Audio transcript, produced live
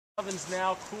Oven's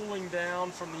now cooling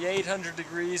down from the 800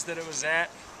 degrees that it was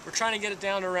at. We're trying to get it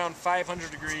down to around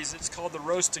 500 degrees. It's called the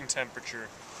roasting temperature.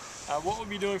 What we'll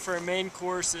be doing for our main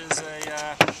course is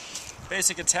a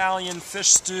basic Italian fish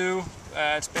stew.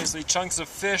 It's basically chunks of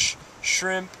fish,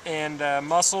 shrimp, and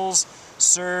mussels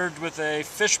served with a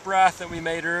fish broth that we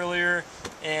made earlier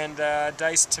and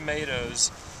diced tomatoes.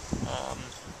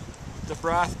 The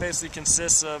broth basically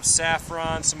consists of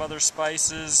saffron, some other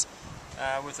spices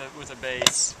with a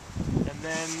base. And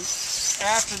then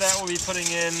after that we'll be putting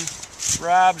in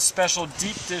Rob's special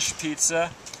deep dish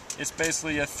pizza. It's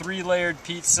basically a 3-layered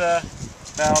pizza,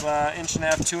 about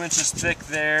 1.5 to 2 inches thick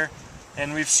there.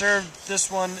 And we've served this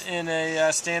one in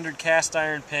a standard cast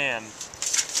iron pan.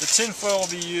 The tin foil will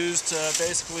be used to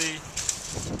basically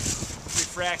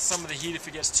refract some of the heat if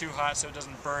it gets too hot so it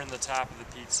doesn't burn the top of the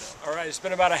pizza. Alright, it's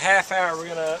been about a half hour. We're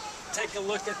going to take a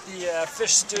look at the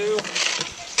fish stew.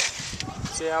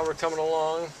 See how we're coming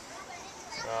along.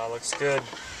 Looks good.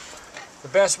 The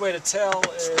best way to tell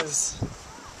is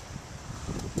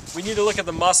we need to look at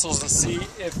the mussels and see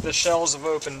if the shells have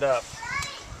opened up.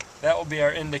 That will be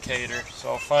our indicator. So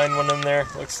I'll find one in there.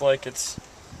 Looks like it's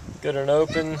good and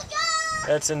open.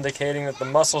 That's indicating that the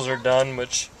mussels are done,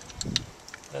 which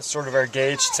that's sort of our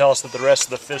gauge to tell us that the rest of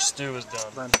the fish stew is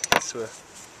done.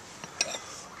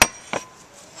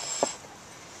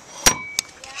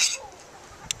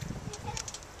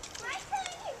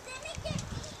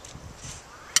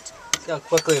 See how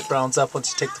quickly it browns up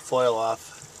once you take the foil off.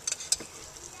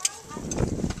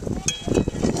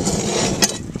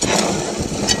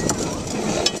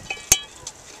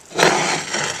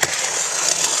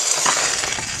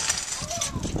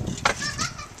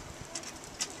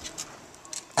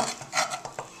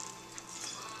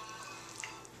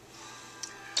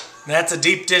 That's a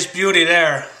deep dish beauty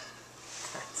there.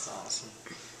 That's awesome.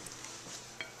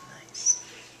 Nice.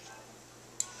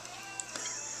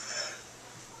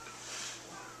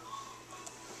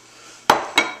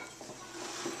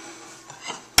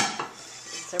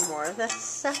 Is there more of this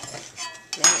stuff?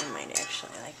 Maybe I might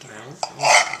actually like it. No,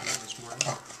 there's more.